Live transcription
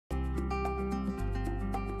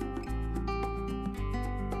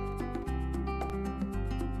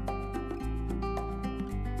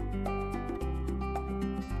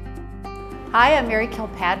Hi, I'm Mary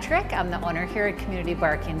Kilpatrick. I'm the owner here at Community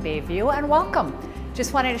Bark in Bayview, and welcome.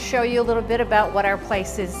 Just wanted to show you a little bit about what our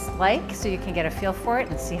place is like so you can get a feel for it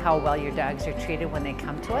and see how well your dogs are treated when they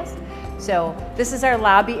come to us. So this is our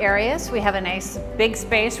lobby area. So we have a nice big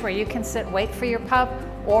space where you can sit, wait for your pup,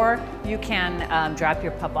 or you can drop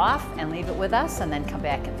your pup off and leave it with us and then come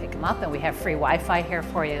back and pick him up. And we have free Wi-Fi here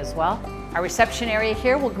for you as well. Our reception area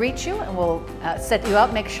here will greet you and we'll set you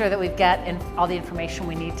up, make sure that we've got all the information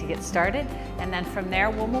we need to get started. And then from there,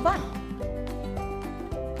 we'll move on.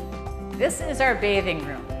 This is our bathing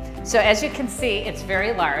room. So as you can see, it's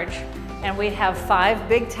very large and we have 5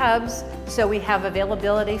 big tubs. So we have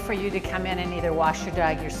availability for you to come in and either wash your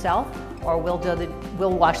dog yourself or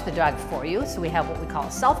we'll wash the dog for you. So we have what we call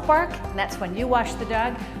a self-bark, and that's when you wash the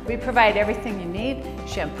dog. We provide everything you need: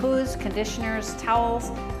 shampoos, conditioners,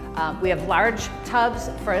 towels. We have large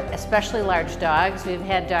tubs for especially large dogs. We've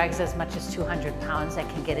had dogs as much as 200 pounds that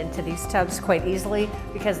can get into these tubs quite easily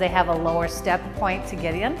because they have a lower step point to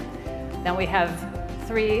get in. Then we have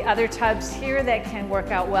 3 other tubs here that can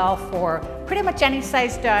work out well for pretty much any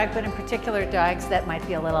size dog, but in particular dogs that might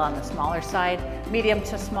be a little on the smaller side, medium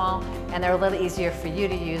to small, and they're a little easier for you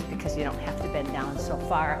to use because you don't have to bend down so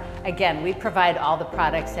far. Again, we provide all the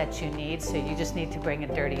products that you need, so you just need to bring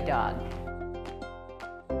a dirty dog.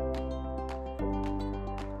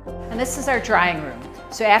 And this is our drying room.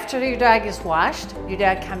 So after your dog is washed, your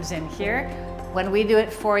dog comes in here. When we do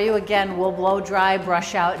it for you, again, we'll blow dry,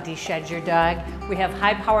 brush out, de-shed your dog. We have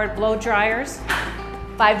high-powered blow dryers,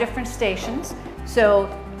 5 different stations. So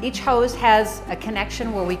each hose has a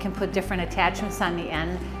connection where we can put different attachments on the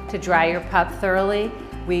end to dry your pup thoroughly.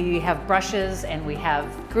 We have brushes and we have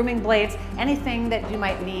grooming blades, anything that you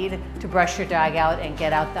might need to brush your dog out and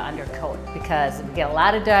get out the undercoat, because we get a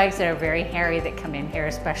lot of dogs that are very hairy that come in here,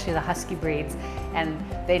 especially the husky breeds, and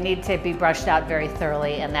they need to be brushed out very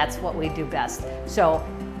thoroughly, and that's what we do best. So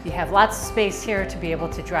you have lots of space here to be able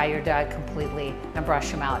to dry your dog completely and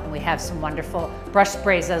brush them out. And we have some wonderful brush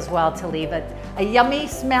sprays as well to leave a yummy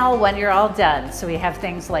smell when you're all done. So we have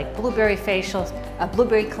things like blueberry facials,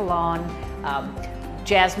 blueberry cologne,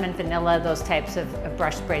 jasmine, vanilla, those types of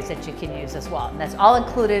brush sprays that you can use as well. And that's all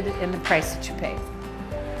included in the price that you pay.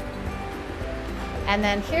 And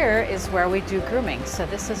then here is where we do grooming. So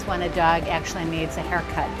this is when a dog actually needs a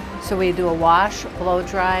haircut. So we do a wash, blow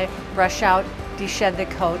dry, brush out, de-shed the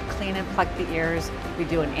coat, clean and pluck the ears. We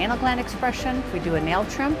do an anal gland expression, we do a nail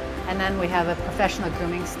trim, and then we have a professional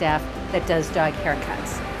grooming staff that does dog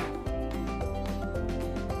haircuts.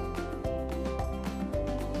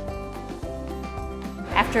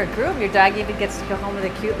 After a groom, your dog even gets to go home with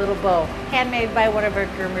a cute little bow, handmade by one of our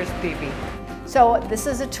groomers, Bibi. So this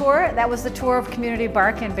is a tour. That was the tour of Community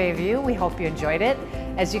Bark in Bayview. We hope you enjoyed it.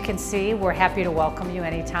 As you can see, we're happy to welcome you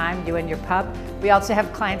anytime, you and your pup. We also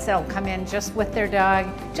have clients that will come in just with their dog,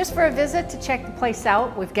 just for a visit to check the place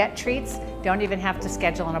out. We've got treats. Don't even have to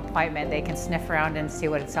schedule an appointment. They can sniff around and see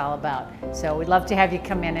what it's all about. So we'd love to have you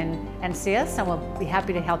come in and see us, and we'll be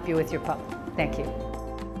happy to help you with your pup. Thank you.